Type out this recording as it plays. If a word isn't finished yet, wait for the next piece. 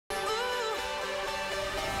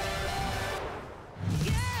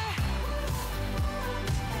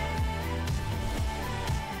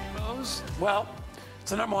Well, it's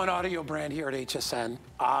the #1 audio brand here at HSN.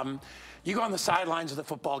 You go on the sidelines of the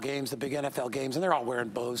football games, the big NFL games, and they're all wearing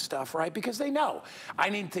Bose stuff, right? Because they know, I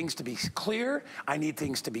need things to be clear. I need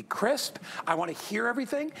things to be crisp. I want to hear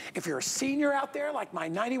everything. If you're a senior out there, like my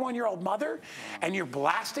 91-year-old mother, and you're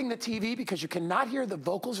blasting the TV because you cannot hear the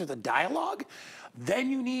vocals or the dialogue,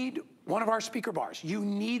 then you need one of our speaker bars. You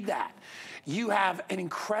need that. You have an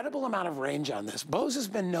incredible amount of range on this. Bose has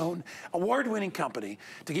been known, award-winning company,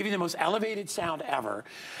 to give you the most elevated sound ever.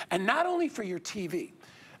 And not only for your TV.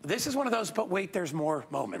 This is one of those, but wait, there's more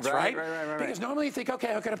moments, right? Right. Because normally you think, okay,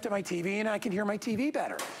 I'll hook it up to my TV and I can hear my TV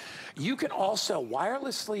better. You can also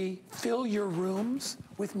wirelessly fill your rooms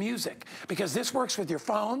with music because this works with your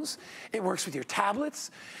phones, it works with your tablets,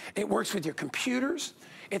 it works with your computers.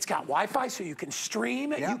 It's got Wi-Fi so you can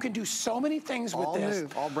stream. Yeah. You can do so many things with this. All new,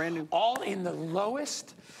 all brand new. All in the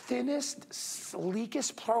lowest, thinnest,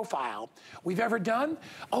 sleekest profile we've ever done.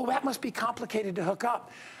 Oh, that must be complicated to hook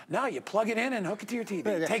up. No, you plug it in and hook it to your TV.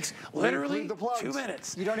 It takes literally 2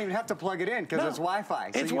 minutes. You don't even have to plug it in because it's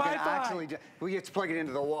Wi-Fi. So it's Wi-Fi. We have to plug it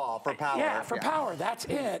into the wall for power. Yeah, for power, that's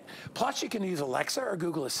it. Plus you can use Alexa or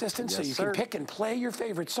Google Assistant so you can pick and play your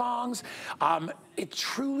favorite songs. It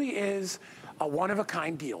truly is a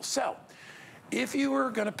one-of-a-kind deal. So, if you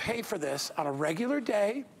were gonna pay for this on a regular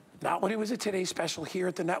day, not when it was a Today Special here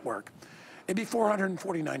at the network, it'd be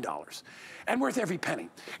 $449 and worth every penny.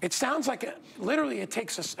 It sounds like, literally it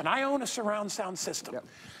takes us, and I own a surround sound system.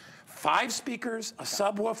 5 speakers, a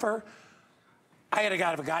subwoofer. I had to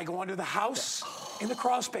have a guy go under the house in the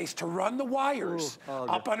crawl space to run the wires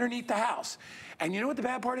up underneath the house. And you know what the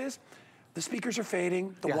bad part is? The speakers are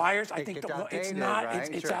fading, the wires, I think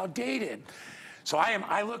it's outdated. So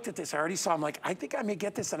I looked at this, I already saw, I'm like, I think I may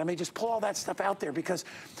get this and I may just pull all that stuff out there because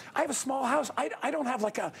I have a small house. I don't have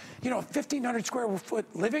like a, 1,500 square foot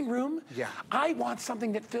living room. Yeah. I want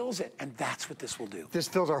something that fills it, and that's what this will do. This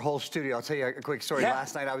fills our whole studio. I'll tell you a quick story.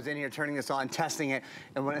 Last night I was in here turning this on, testing it,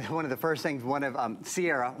 and one of the first things, one of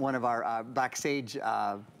Sierra, one of our backstage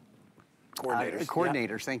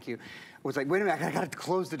coordinators, thank you, was like, wait a minute, I gotta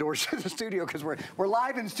close the doors to the studio because we're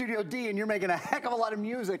live in Studio D and you're making a heck of a lot of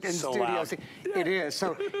music in Studio C. It is.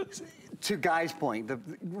 So to Guy's point, the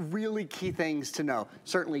really key things to know,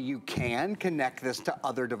 certainly you can connect this to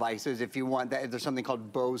other devices if you want. There's something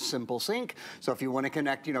called Bose SimpleSync. So if you want to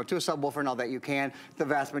connect, to a subwoofer and all that, you can. The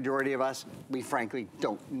vast majority of us, we frankly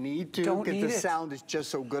don't need to because the sound is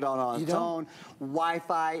just so good on its own.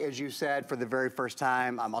 Wi-Fi, as you said, for the very first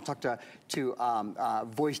time. I'll talk to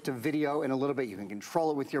voice to video in a little bit. You can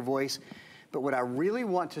control it with your voice. But what I really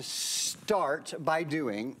want to start by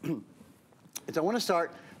doing is I want to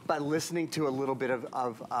start by listening to a little bit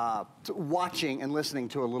of watching and listening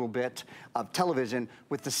to a little bit of television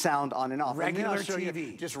with the sound on and off. Regular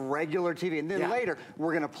TV. Just regular TV. And then later,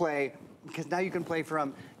 we're going to play, because now you can play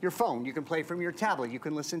from your phone, you can play from your tablet, you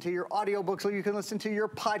can listen to your audiobooks, or you can listen to your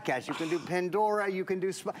podcast, you can do Pandora, you can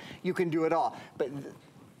do it all. But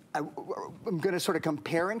I'm going to sort of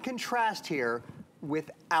compare and contrast here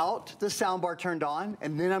without the soundbar turned on,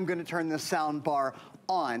 and then I'm going to turn the soundbar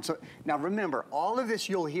on. So now remember, all of this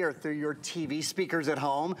you'll hear through your TV speakers at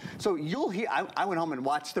home. So you'll hear, I went home and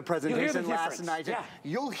watched the presentation last night. Yeah.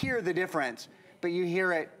 You'll hear the difference, but you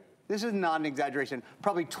hear it, this is not an exaggeration,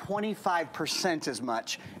 probably 25% as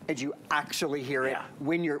much as you actually hear it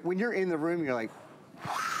when you're in the room, you're like,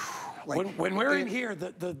 when we're in here,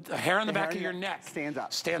 the hair on the back of your neck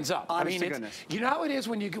stands up. I mean, you know how it is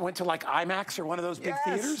when you went to like IMAX or one of those big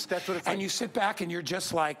theaters? That's what it's like. And you sit back and you're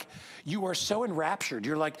just like, you are so enraptured.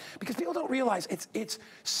 You're like, because people don't realize it's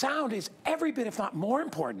sound is every bit, if not more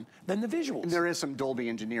important than the visuals. And there is some Dolby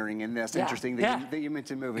engineering in this. Interesting that you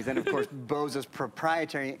mentioned movies. And of course, Bose's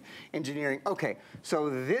proprietary engineering. Okay, so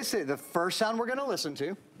this is the first sound we're gonna listen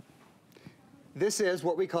to. This is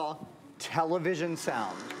what we call television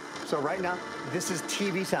sound. So right now, this is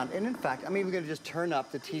TV sound. And in fact, I'm even gonna just turn up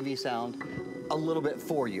the TV sound a little bit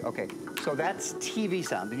for you. Okay, so that's TV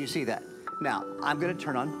sound. Did you see that? Now, I'm gonna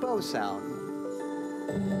turn on Bose sound.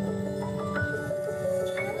 And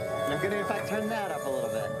I'm gonna, in fact, turn that up a little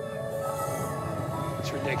bit.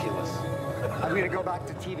 It's ridiculous. I'm gonna go back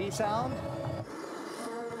to TV sound.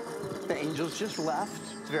 The angels just left.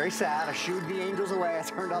 It's very sad. I shooed the angels away. I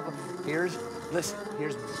turned off. Here's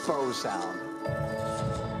Bose sound.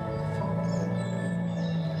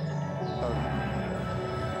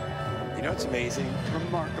 You know what's amazing?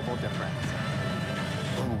 Remarkable difference.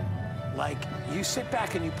 Boom. Like, you sit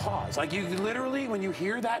back and you pause. Like, you literally, when you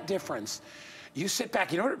hear that difference, You sit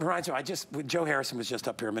back. You know what it reminds me of? Joe Harrison was just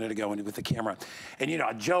up here a minute ago with the camera. And, you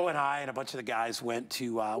know, Joe and I and a bunch of the guys went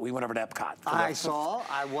we went over to Epcot.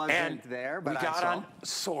 I wasn't there, but we got on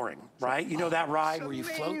Soaring, right? You know that ride where you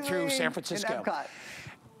float through San Francisco. In Epcot.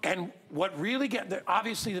 And what really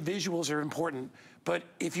obviously the visuals are important, but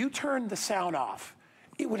if you turn the sound off,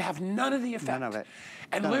 it would have none of the effect. None of it.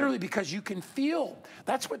 And literally because you can feel,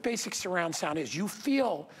 that's what basic surround sound is. You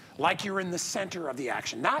feel like you're in the center of the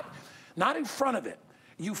action, not in front of it.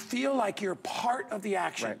 You feel like you're part of the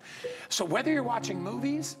action. Right. So whether you're watching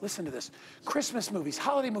movies, listen to this, Christmas movies,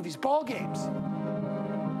 holiday movies, ball games.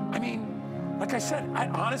 I mean, like I said, it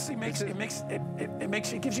honestly gives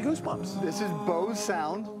you goosebumps. This is Bose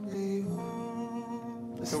sound.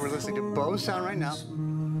 So we're listening to Bose sound right now.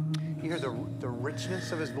 You hear the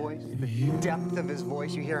richness of his voice, the depth of his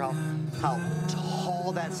voice. You hear how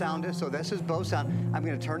tall that sound is. So this is Bose sound. I'm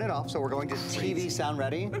going to turn it off. So we're going to TV sound.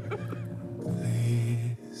 Ready?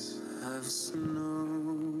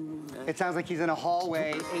 It sounds like he's in a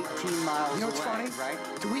hallway 18 miles away. You know what's funny? Right?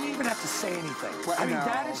 Do we even have to say anything? Well, I mean,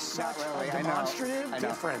 that is such a demonstrative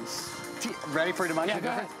difference. Ready for a demonstrative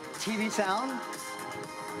difference? TV sound.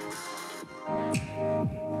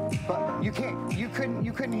 But you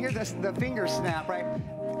couldn't hear the finger snap, right?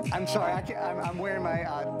 I'm sorry, I'm wearing my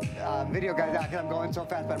video guys out because I'm going so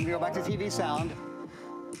fast, but I'm gonna go back to TV sound.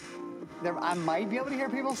 I might be able to hear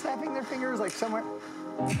people snapping their fingers like somewhere.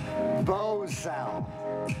 Bose sound.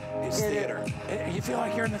 It's theater. You feel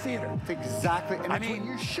like you're in the theater. Exactly. And I mean,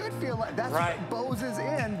 you should feel like that's what Bose is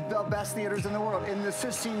in the best theaters in the world, in the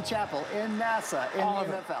Sistine Chapel, in NASA, in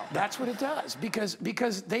the NFL. That's what it does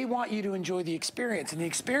because they want you to enjoy the experience, and the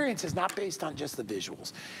experience is not based on just the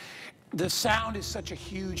visuals. The sound is such a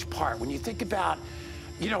huge part. When you think about,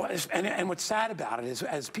 you know, and what's sad about it is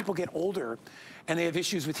as people get older and they have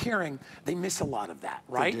issues with hearing, they miss a lot of that,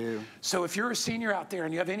 right? They do. So if you're a senior out there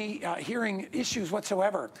and you have any hearing issues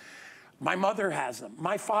whatsoever, my mother has them.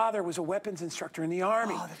 My father was a weapons instructor in the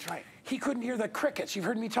Army. Oh, that's right. He couldn't hear the crickets. You've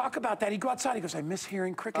heard me talk about that. He'd go outside, he goes, I miss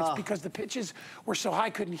hearing crickets because the pitches were so high, I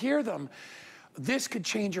couldn't hear them. This could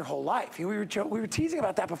change your whole life. We were teasing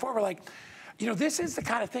about that before. We're like, you know, this is the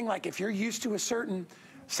kind of thing, like if you're used to a certain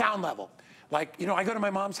sound level, like, you know, I go to my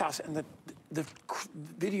mom's house and the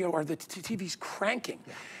video or the TV's cranking.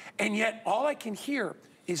 Yeah. And yet all I can hear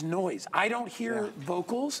is noise. I don't hear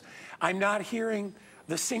vocals. I'm not hearing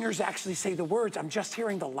the singers actually say the words. I'm just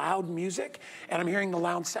hearing the loud music and I'm hearing the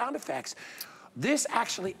loud sound effects. This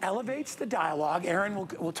actually elevates the dialogue. Aaron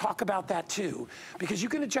will talk about that too, because you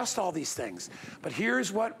can adjust all these things. But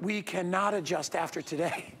here's what we cannot adjust after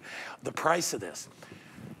today, the price of this.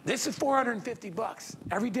 This is $450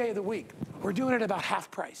 every day of the week. We're doing it about half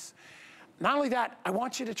price. Not only that, I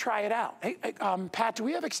want you to try it out. Hey, Pat, do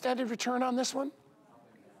we have extended return on this one?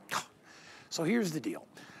 So here's the deal.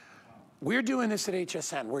 We're doing this at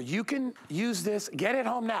HSN where you can use this, get it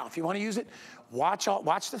home now. If you want to use it, watch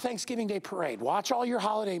the Thanksgiving Day parade, watch all your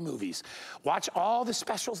holiday movies, watch all the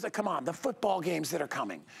specials that come on, the football games that are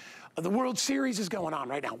coming. The World Series is going on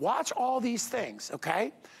right now. Watch all these things,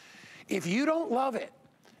 okay? If you don't love it,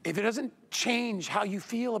 if it doesn't change how you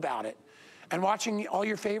feel about it, and watching all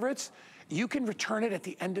your favorites, you can return it at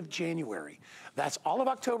the end of January. That's all of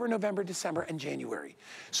October, November, December, and January.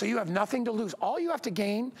 So you have nothing to lose. All you have to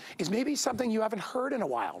gain is maybe something you haven't heard in a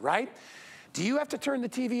while, right? Do you have to turn the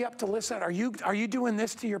TV up to listen? Are you doing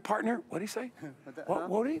this to your partner? What did he say?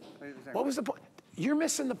 What was the point? You're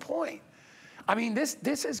missing the point. I mean, this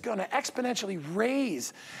is going to exponentially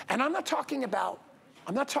raise, and I'm not talking about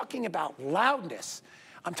loudness.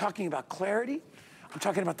 I'm talking about clarity. I'm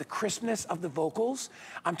talking about the crispness of the vocals.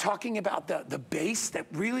 I'm talking about the bass that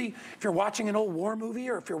really, if you're watching an old war movie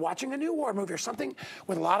or if you're watching a new war movie or something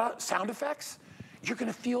with a lot of sound effects, you're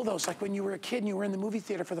gonna feel those like when you were a kid and you were in the movie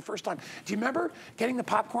theater for the first time. Do you remember getting the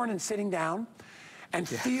popcorn and sitting down and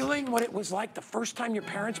feeling what it was like the first time your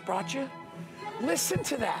parents brought you? Listen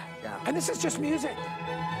to that. Yeah. And this is just music.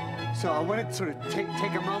 So I want to sort of take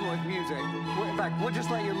a moment with music. In fact, we'll just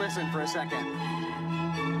let you listen for a second.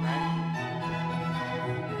 Right?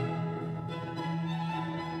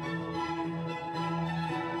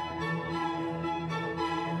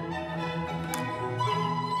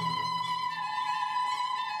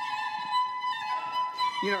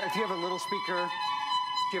 You know, if you have a little speaker,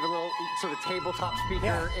 if you have a little sort of tabletop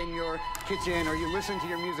speaker in your kitchen, or you listen to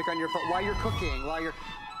your music on your phone while you're cooking,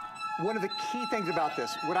 one of the key things about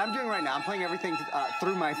this, what I'm doing right now, I'm playing everything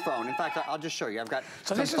through my phone. In fact, I'll just show you. I've got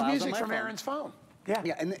so this is music from Aaron's phone. Yeah.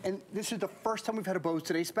 Yeah, and this is the first time we've had a Bose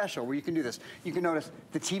Today special where you can do this. You can notice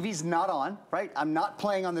the TV's not on, right? I'm not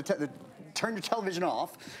playing on the turn your television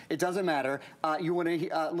off. It doesn't matter. You want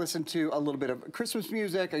to listen to a little bit of Christmas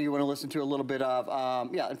music, or you want to listen to a little bit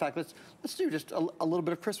of, yeah, in fact, let's do just a little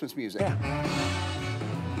bit of Christmas music. Yeah.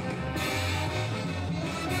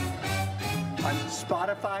 On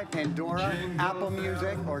Spotify, Pandora, Apple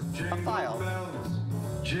Music, or a file.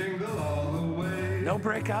 No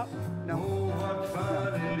breakup? No.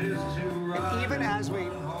 And even as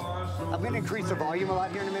I'm going to increase the volume a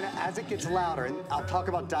lot here in a minute. As it gets louder, and I'll talk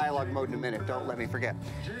about dialogue mode in a minute, don't let me forget.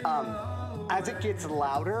 As it gets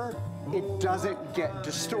louder, it doesn't get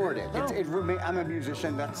distorted. No. I'm a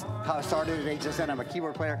musician, that's how I started at HSN, I'm a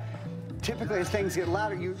keyboard player. Typically, as things get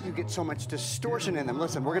louder, you get so much distortion in them.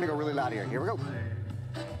 Listen, we're gonna go really loud here. Here we go.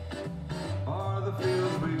 Are the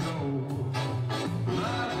fields we go,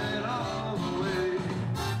 riding all the way.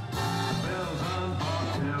 Bells on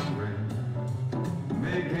bobtail ring,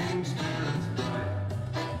 making spirits bright.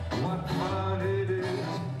 What fun it is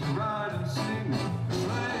to ride and sing a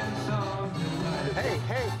sleighing song tonight. Hey.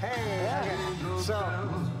 So,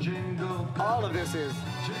 all of this is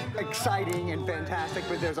exciting and fantastic,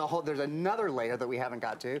 but there's another layer that we haven't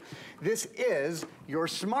got to. This is your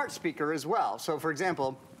smart speaker as well. So for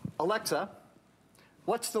example, Alexa,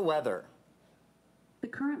 what's the weather? The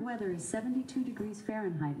current weather is 72 degrees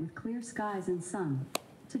Fahrenheit with clear skies and sun.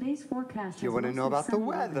 Today's forecast is you want to know about the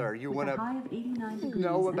weather. You want to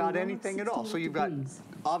know about anything at all. So you've got,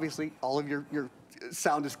 obviously, all of your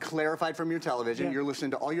sound is clarified from your television. Yeah. You're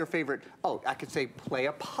listening to all your favorite, I could say play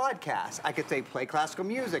a podcast. I could say play classical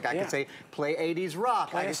music. I could say play 80s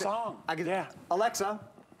rock. Play a song. Alexa,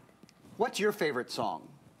 what's your favorite song?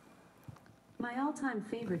 My all-time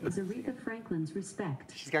favorite is Aretha Franklin's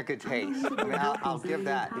Respect. She's got good taste. I mean, I'll give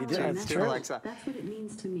that to Alexa. That's what it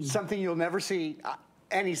means to me. Something you'll never see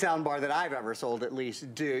any soundbar that I've ever sold at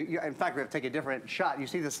least do. In fact, we have to take a different shot. You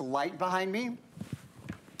see this light behind me?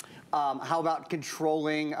 How about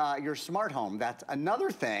controlling your smart home? That's another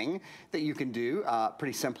thing that you can do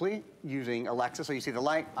pretty simply using Alexa. So you see the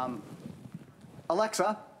light.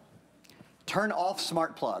 Alexa, turn off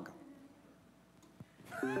smart plug.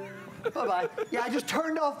 Bye-bye. Yeah, I just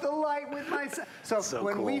turned off the light with my... So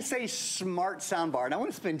when we say smart soundbar, and I want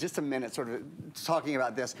to spend just a minute sort of talking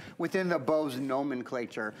about this within the Bose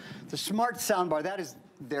nomenclature. The smart soundbar, that is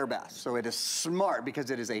their best. So it is smart because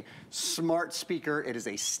it is a smart speaker, it is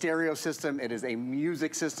a stereo system, it is a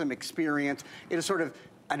music system experience. It is sort of,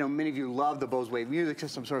 I know many of you love the Bose Wave music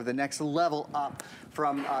system, sort of the next level up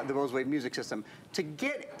from the Bose Wave music system. To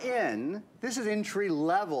get in, this is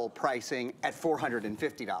entry-level pricing at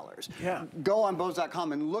 $450. Yeah. Go on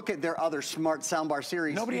Bose.com and look at their other smart soundbar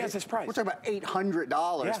series. Nobody has this price. We're talking about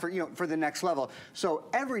 $800 for the next level. So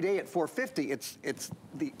every day at $450, it's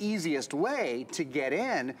the easiest way to get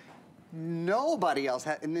in. Nobody else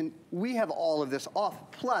has, and then we have all of this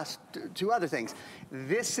off, plus two other things.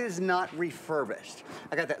 This is not refurbished.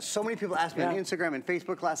 I got that. So many people asked me on Instagram and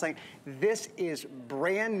Facebook last night. This is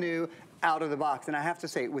brand new, out of the box. And I have to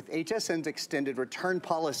say, with HSN's extended return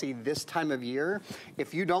policy this time of year,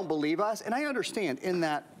 if you don't believe us, and I understand in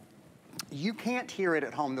that you can't hear it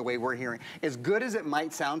at home the way we're hearing. As good as it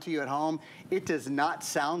might sound to you at home, it does not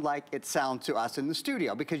sound like it sounds to us in the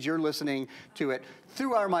studio because you're listening to it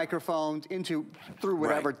through our microphones, through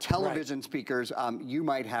whatever television speakers you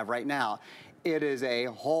might have right now. It is a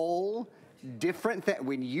whole different thing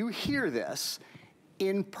when you hear this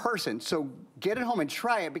in person. So get it home and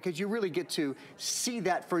try it because you really get to see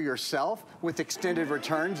that for yourself with extended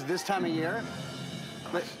returns this time of year.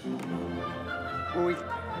 But when we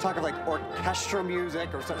talk of like orchestral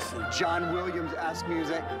music or some John Williams-esque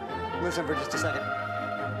music, listen for just a second.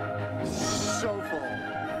 So full.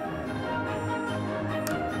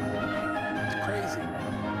 It's crazy.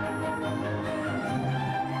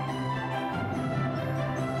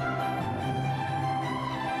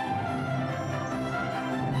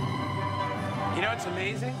 You know what's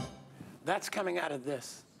amazing? That's coming out of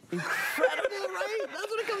this. Incredible, right? That's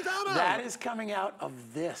what it comes out of. That is coming out of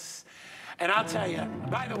this. And I'll tell you,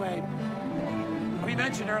 by the way, we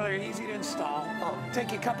mentioned earlier, easy to install.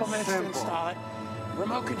 Take you a couple minutes to install it.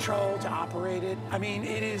 Remote control to operate it. I mean,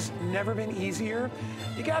 it has never been easier.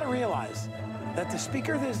 You got to realize that the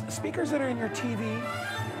speakers that are in your TV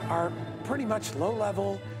are pretty much low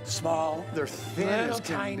level, small. They're thin as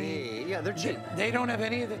can be. Yeah, they're cheap. They don't have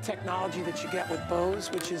any of the technology that you get with Bose,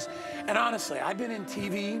 which is, and honestly, I've been in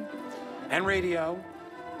TV and radio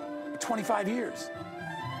 25 years.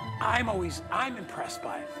 I'm impressed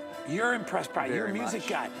by it. You're impressed by it. You're a music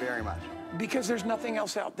guy. Very much. Because there's nothing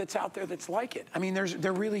else that's out there that's like it. I mean,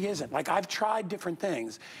 there really isn't. Like, I've tried different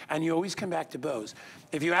things, and you always come back to Bose.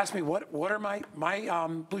 If you ask me what are my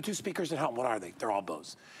Bluetooth speakers at home, what are they? They're all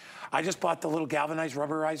Bose. I just bought the little galvanized,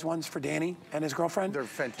 rubberized ones for Danny and his girlfriend. They're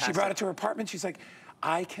fantastic. She brought it to her apartment. She's like,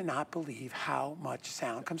 I cannot believe how much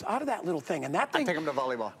sound comes out of that little thing. And that thing— I take them to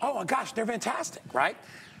volleyball. Oh my gosh, they're fantastic, right?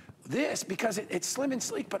 This, because it's slim and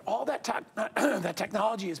sleek, but all that, that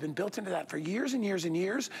technology has been built into that for years and years and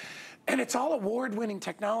years, and it's all award-winning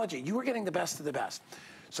technology. You are getting the best of the best.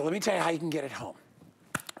 So let me tell you how you can get it home.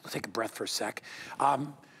 I'll take a breath for a sec.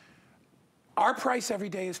 Our price every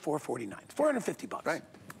day is $449, $450. Right.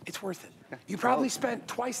 It's worth it. Yeah. You probably spent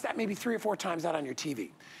twice that, maybe 3 or 4 times that on your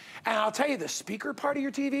TV. And I'll tell you, the speaker part of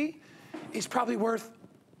your TV is probably worth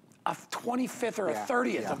a 25th or a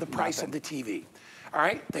 30th of the price of the TV. All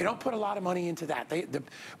right? They don't put a lot of money into that.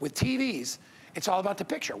 With TVs, it's all about the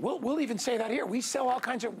picture. We'll even say that here. We sell all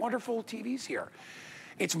kinds of wonderful TVs here.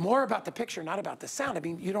 It's more about the picture, not about the sound. I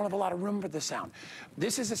mean, you don't have a lot of room for the sound.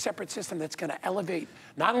 This is a separate system that's going to elevate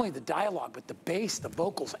not only the dialogue, but the bass, the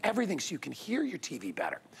vocals, everything, so you can hear your TV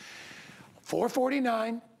better.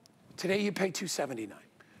 $449. Today you pay $279.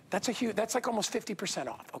 That's a huge. That's like almost 50%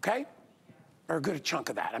 off. Okay, or a good chunk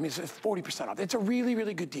of that. I mean, it's 40% off. It's a really,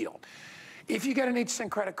 really good deal. If you get an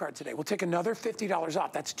HSN credit card today, we'll take another $50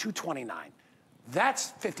 off. That's $229.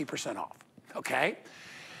 That's 50% off. Okay.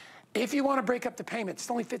 If you want to break up the payment, it's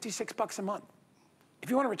only $56 a month. If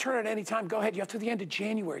you want to return it at any time, go ahead. You have to the end of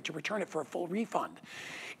January to return it for a full refund.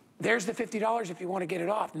 There's the $50 if you want to get it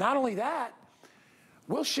off. Not only that,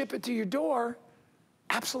 we'll ship it to your door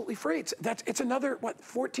absolutely free. It's another, what,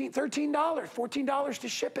 $13, $14 to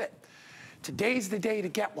ship it. Today's the day to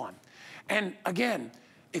get one. And again,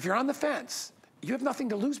 if you're on the fence, you have nothing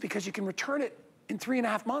to lose because you can return it in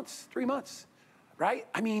 3.5 months, 3 months, right?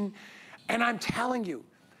 I mean, and I'm telling you,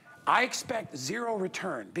 I expect 0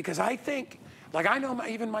 return because I think, like I know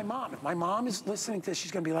even my mom, if my mom is listening to this,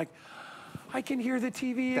 she's gonna be like, I can hear the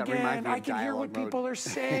TV again. I can hear what people are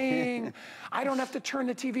saying. I don't have to turn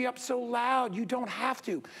the TV up so loud. You don't have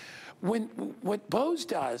to. What Bose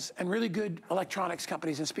does, and really good electronics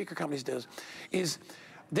companies and speaker companies does, is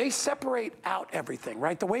they separate out everything,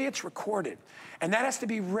 right? The way it's recorded. And that has to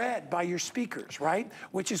be read by your speakers, right?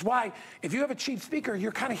 Which is why, if you have a cheap speaker,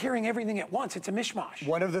 you're kind of hearing everything at once. It's a mishmash.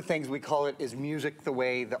 One of the things we call it is music the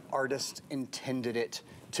way the artist intended it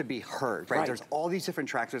to be heard, right? There's all these different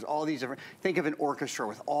tracks, there's all these different, think of an orchestra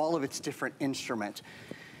with all of its different instruments.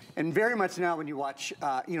 And very much now when you watch,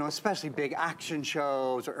 you know, especially big action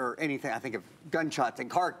shows or anything, I think of gunshots and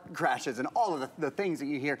car crashes and all of the things that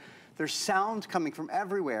you hear, there's sound coming from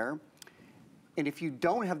everywhere. And if you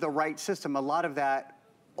don't have the right system, a lot of that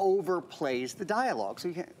overplays the dialogue. So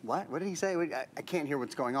you can't, what did he say? I can't hear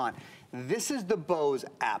what's going on. This is the Bose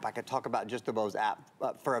app. I could talk about just the Bose app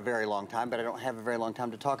for a very long time, but I don't have a very long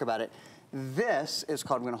time to talk about it. This is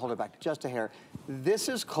called, I'm gonna hold it back just a hair. This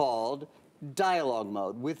is called dialogue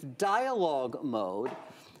mode. With dialogue mode,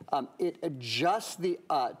 it adjusts the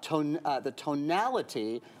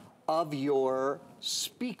tonality of your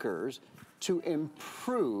speakers to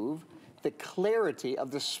improve the clarity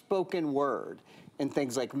of the spoken word in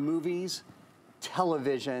things like movies,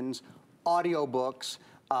 televisions, audiobooks,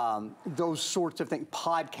 those sorts of things,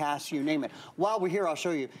 podcasts, you name it. While we're here, I'll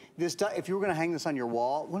show you this. If you were going to hang this on your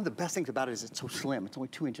wall, one of the best things about it is it's so slim. It's only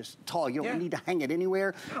 2 inches tall. You don't need to hang it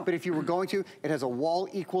anywhere. No. But if you were going to, it has a wall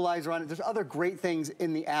equalizer on it. There's other great things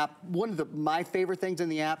in the app. One of my favorite things in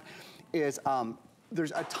the app is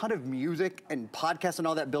there's a ton of music and podcasts and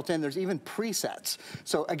all that built in. There's even presets.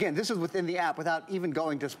 So again, this is within the app without even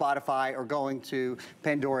going to Spotify or going to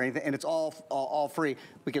Pandora or anything, and it's all free.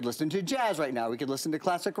 We could listen to jazz right now. We could listen to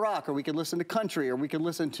classic rock, or we could listen to country, or we could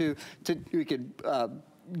listen to we could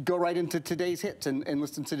go right into today's hits and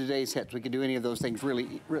listen to today's hits. We could do any of those things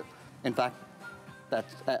really. In fact,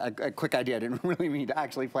 that's a quick idea. I didn't really mean to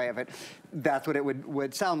actually play it, but that's what it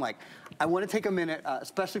would sound like. I want to take a minute,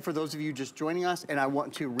 especially for those of you just joining us, and I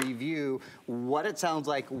want to review what it sounds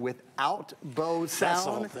like without Bose sound. That's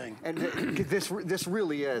the whole thing. And this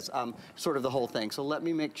really is sort of the whole thing. So let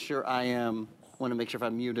me make sure want to make sure if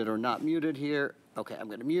I'm muted or not muted here. Okay, I'm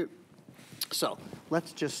going to mute. So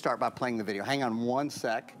let's just start by playing the video. Hang on one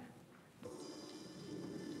sec.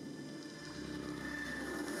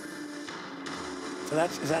 So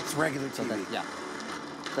that's regular TV. So yeah,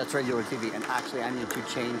 that's regular TV. And actually, I need to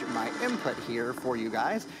change my input here for you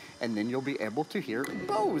guys, and then you'll be able to hear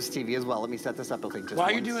Bose TV as well. Let me set this up.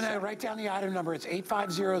 While you're doing that, write down the item number. It's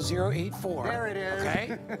 850084. There it is.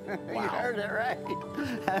 Okay. Wow. You heard it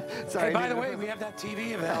right. Sorry, hey, by the way, we have that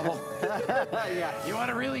TV available. Yeah. You want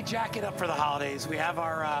to really jack it up for the holidays? We have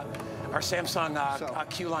our Samsung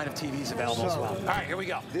Q line of TVs available as well. All right, here we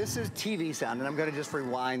go. This is TV sound, and I'm going to just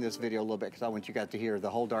rewind this video a little bit because I want you guys to hear the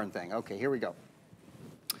whole darn thing. Okay, here we go.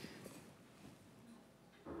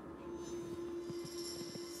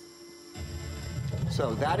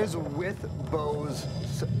 So that is with Bose,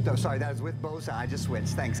 sorry, that is with Bose Sound. I just switched,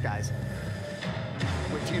 thanks guys.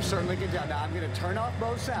 Which you certainly can tell. Now I'm gonna turn off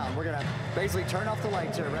Bose Sound. We're gonna basically turn off the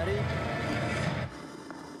lights here, ready?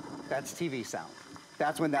 That's TV sound.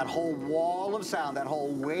 That's when that whole wall of sound, that whole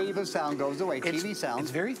wave of sound goes away, TV sound. It's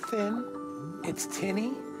very thin, it's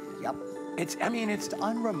tinny. Yep. It's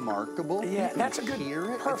unremarkable. Yeah, that's a good,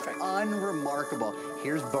 hear it. perfect. It's unremarkable.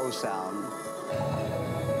 Here's Bose Sound.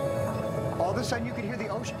 All of a sudden you could hear the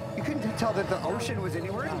ocean. You couldn't tell that the ocean was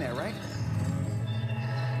anywhere in there, right?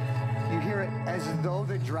 You hear it as though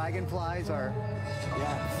the dragonflies are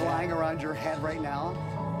flying around your head right now.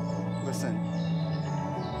 Listen.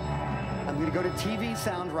 I'm gonna go to TV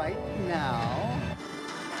sound right now.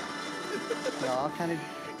 It all kind of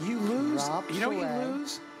you lose. drops You know what away. you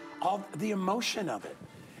lose? All the emotion of it.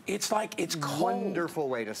 It's like it's cold. Wonderful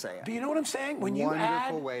way to say it. But you know what I'm saying? When you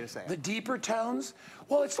Wonderful add way to say it. the deeper tones,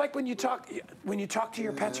 well, it's like when you talk to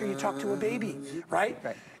your pets or you talk to a baby, right?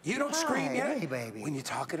 Right. You don't scream. Hey, baby. When you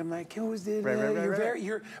talk at them like, who is this?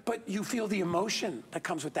 Right. But you feel the emotion that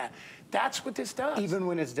comes with that. That's what this does. Even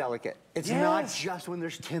when it's delicate. It's not just when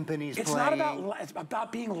there's timpanis it's playing. It's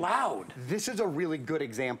about being loud. This is a really good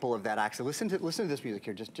example of that, actually. Listen to this music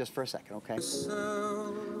here, just for a second, okay?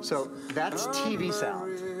 So that's TV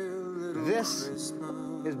sound. This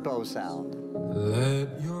is Bose sound.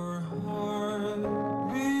 Let your heart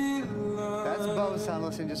be loud. That's Bose sound.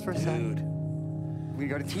 Listen just for a second. We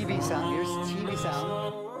go to TV sound. Here's TV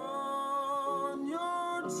sound.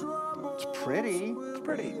 It's pretty. It's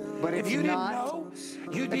pretty. But if it's you not, didn't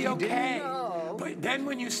know, you'd be you didn't okay. know. But then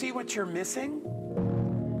when you see what you're missing,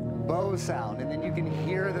 Bose sound, and then you can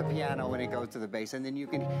hear the piano when it goes to the bass, and then you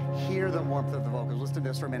can hear the warmth of the vocals. Listen to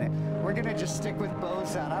this for a minute. We're gonna just stick with Bose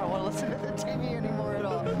sound. I don't want to listen to the TV anymore at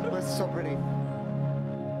all. It's so pretty.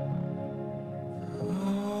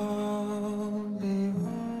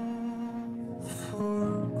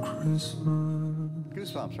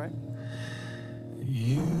 Goosebumps, right?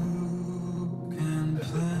 You can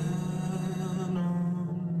plan on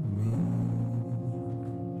me.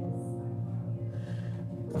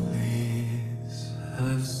 Please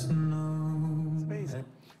have snow. it's amazing.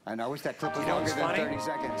 I know. I wish that clip was You know longer what's than funny? 30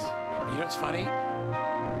 seconds. You know what's funny?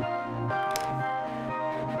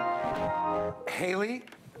 Haley,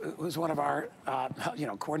 who's one of our,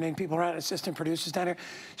 coordinating people around, assistant producers down here,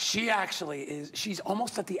 she's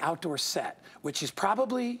almost at the outdoor set, which is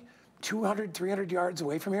probably 200, 300 yards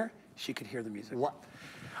away from here. She could hear the music. What?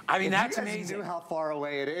 I mean, If that's you guys amazing. knew how far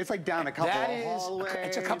away it is. It's like down a couple of hallways.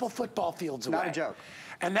 It's a couple football fields away. Not a joke.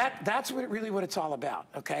 And that's really what it's all about,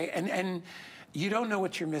 okay? And you don't know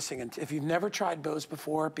what you're missing if you've never tried Bose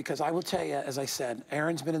before, because I will tell you, as I said,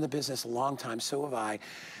 Aaron's been in the business a long time, so have I.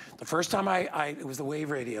 The first time it was the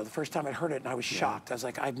wave radio. The first time I heard it, and I was shocked. I was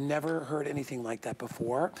like, I've never heard anything like that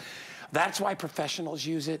before. That's why professionals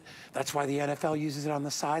use it. That's why the NFL uses it on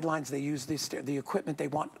the sidelines. They use the equipment. They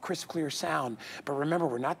want crisp, clear sound. But remember,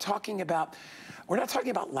 we're not talking about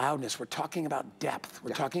loudness. We're talking about depth.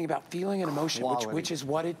 We're talking about feeling and emotion, which is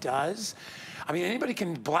what it does. I mean, anybody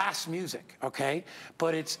can blast music, okay?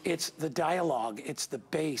 But it's the dialogue, it's the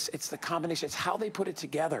bass, it's the combination, it's how they put it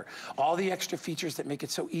together. All the extra features that make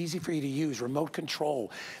it so easy for you to use, remote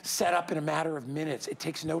control, set up in a matter of minutes. It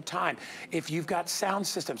takes no time. If you've got sound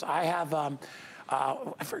systems, I have,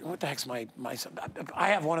 I forget what the heck's my I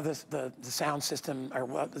have one of the sound system,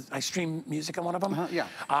 or I stream music on one of them.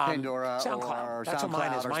 Pandora SoundCloud. or That's what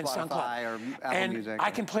mine is. SoundCloud or Mine's Spotify SoundCloud. or Apple and Music.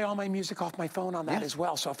 I can play all my music off my phone on that as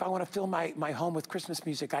well. So if I want to fill my home with Christmas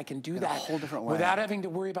music, I can do that a whole different way. without having to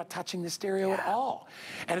worry about touching the stereo at all.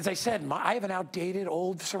 And as I said, I have an outdated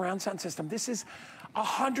old surround sound system. This is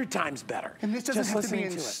 100 times better. And this doesn't just have to be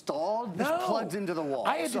listening installed. It. This plugs into the wall.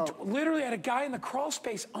 I had literally had a guy in the crawl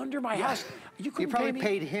space under my house. You probably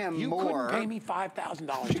paid him more. You couldn't pay me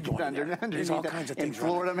 $5,000 to go in there. There's all kinds of things in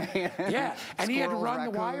Florida, man. Yeah, and he had to Squirrels, run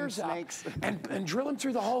the raccoons, wires up snakes. and drill them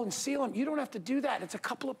through the hole and seal them. You don't have to do that. It's a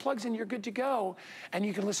couple of plugs and you're good to go, and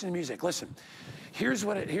you can listen to music. Listen, here's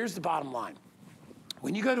the bottom line.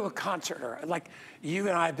 When you go to a concert, or like you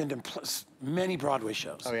and I have been to many Broadway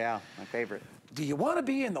shows. Oh yeah, my favorite. Do you want to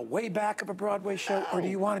be in the way back of a Broadway show, or do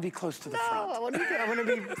you want to be close to the front? I want to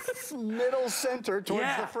be middle center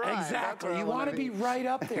towards the front. Exactly. You want to be right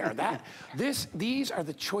up there. These are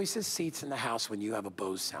the choicest seats in the house when you have a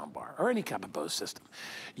Bose soundbar or any kind of Bose system.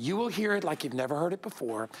 You will hear it like you've never heard it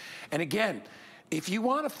before. And again, if you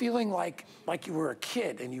want a feeling like you were a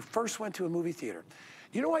kid and you first went to a movie theater,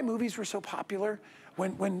 you know why movies were so popular?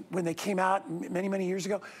 When they came out many years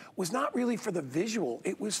ago, was not really for the visual.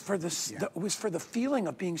 It was for the feeling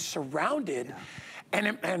of being surrounded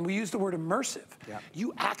And we use the word immersive. Yeah.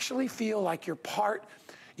 You actually feel like you're part.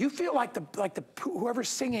 You feel like whoever's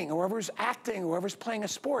singing, whoever's acting, whoever's playing a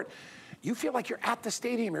sport. You feel like you're at the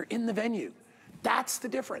stadium, you're in the venue. That's the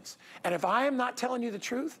difference. And if I am not telling you the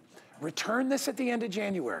truth, return this at the end of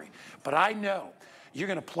January. But I know you're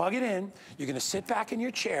gonna plug it in, you're gonna sit back in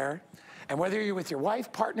your chair, and whether you're with your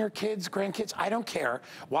wife, partner, kids, grandkids, I don't care,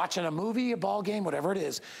 watching a movie, a ball game, whatever it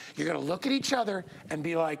is, you're gonna look at each other and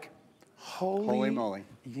be like, holy moly.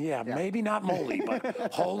 Yeah, maybe not moly,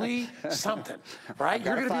 but holy something, right?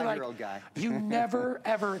 You're gonna be like, guy. you never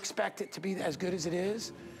ever expect it to be as good as it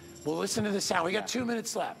is. Well, listen to the sound. We got 2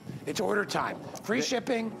 minutes left. It's order time. Free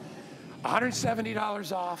shipping,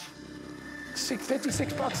 $170 off,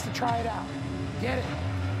 56 bucks to try it out. Get it.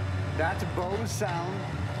 That's Bose Sound.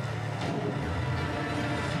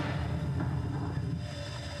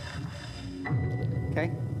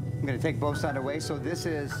 Okay, I'm gonna take Bose Sound away. So this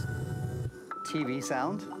is TV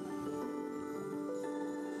sound.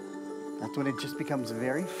 That's when it just becomes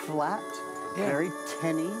very flat, very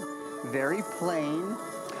tinny, very plain.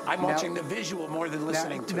 I'm watching the visual more than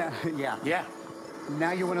listening to it. Yeah. Yeah.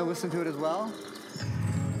 Now you want to listen to it as well?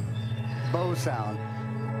 Bose sound.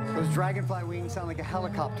 Those dragonfly wings sound like a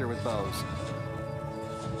helicopter with Bose.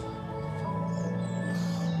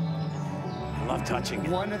 I love touching it.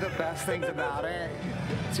 One of the best things about it,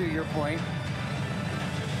 to your point,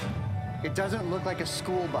 it doesn't look like a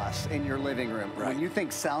school bus in your living room. Right. When you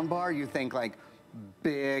think soundbar, you think like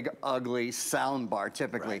big, ugly soundbar,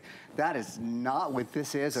 typically. Right. That is not what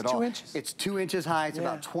this is at all. 2 inches. It's 2 inches high. It's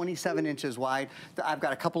about 27 inches wide. I've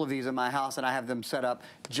got a couple of these in my house, and I have them set up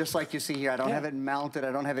just like you see here. I don't have it mounted.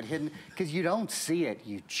 I don't have it hidden, because you don't see it.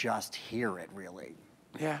 You just hear it, really.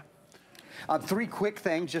 Yeah. 3 quick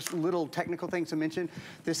things, just little technical things to mention.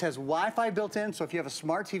 This has Wi-Fi built in, so if you have a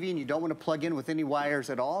smart TV and you don't want to plug in with any wires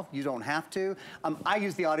at all, you don't have to. I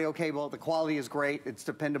use the audio cable. The quality is great, it's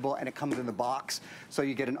dependable, and it comes in the box. So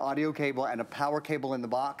you get an audio cable and a power cable in the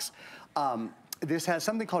box. This has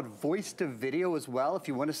something called voice to video as well. If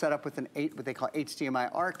you want to set up with what they call HDMI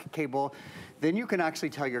ARC cable, then you can actually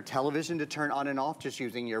tell your television to turn on and off just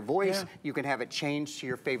using your voice. Yeah. You can have it changed to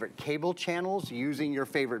your favorite cable channels using your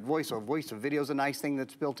favorite voice. So voice to video is a nice thing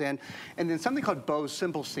that's built in. And then something called Bose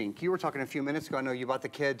SimpleSync. You were talking a few minutes ago, I know you bought the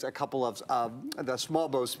kids a couple of the small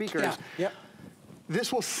Bose speakers. Yeah. Yep.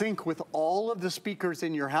 This will sync with all of the speakers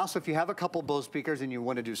in your house. If you have a couple Bose speakers and you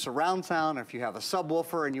want to do surround sound, or if you have a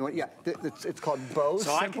subwoofer and you want, it's called Bose.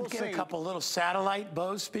 So I can get a couple little satellite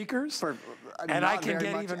Bose speakers, and I can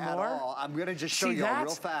get even more. I'm going to just show you all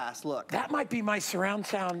real fast. Look, that might be my surround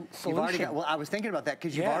sound solution. You've already got, well, I was thinking about that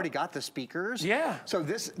because you've already got the speakers. Yeah. So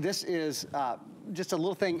this is just a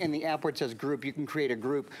little thing in the app where it says group. You can create a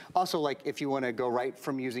group. Also, like if you want to go right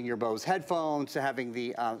from using your Bose headphones to having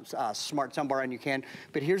the Smart Soundbar, and you can.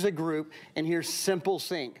 But here's a group, and here's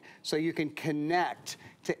SimpleSync. So you can connect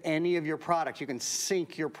to any of your products. You can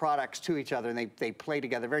sync your products to each other, and they play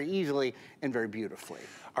together very easily and very beautifully.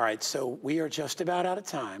 All right, so we are just about out of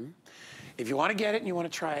time. If you want to get it and you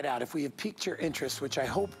want to try it out, if we have piqued your interest, which I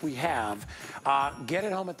hope we have, get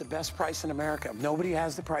it home at the best price in America. Nobody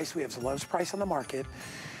has the price. We have the lowest price on the market.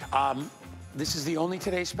 This is the only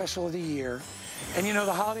Today Special of the year. And you know,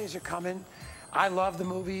 the holidays are coming. I love the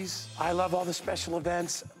movies. I love all the special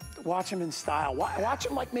events. Watch them in style. Watch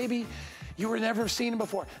them like maybe you were never seen them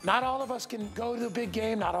before. Not all of us can go to the big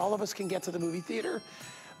game. Not all of us can get to the movie theater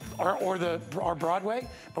or Broadway,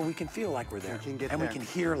 but we can feel like we're there. We can get there. We can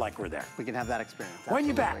hear like we're there. We can have that experience. When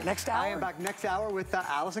you back? Next hour? I am back next hour with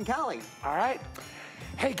Alice and Callie. All right.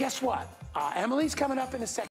 Hey, guess what? Emily's coming up in a second.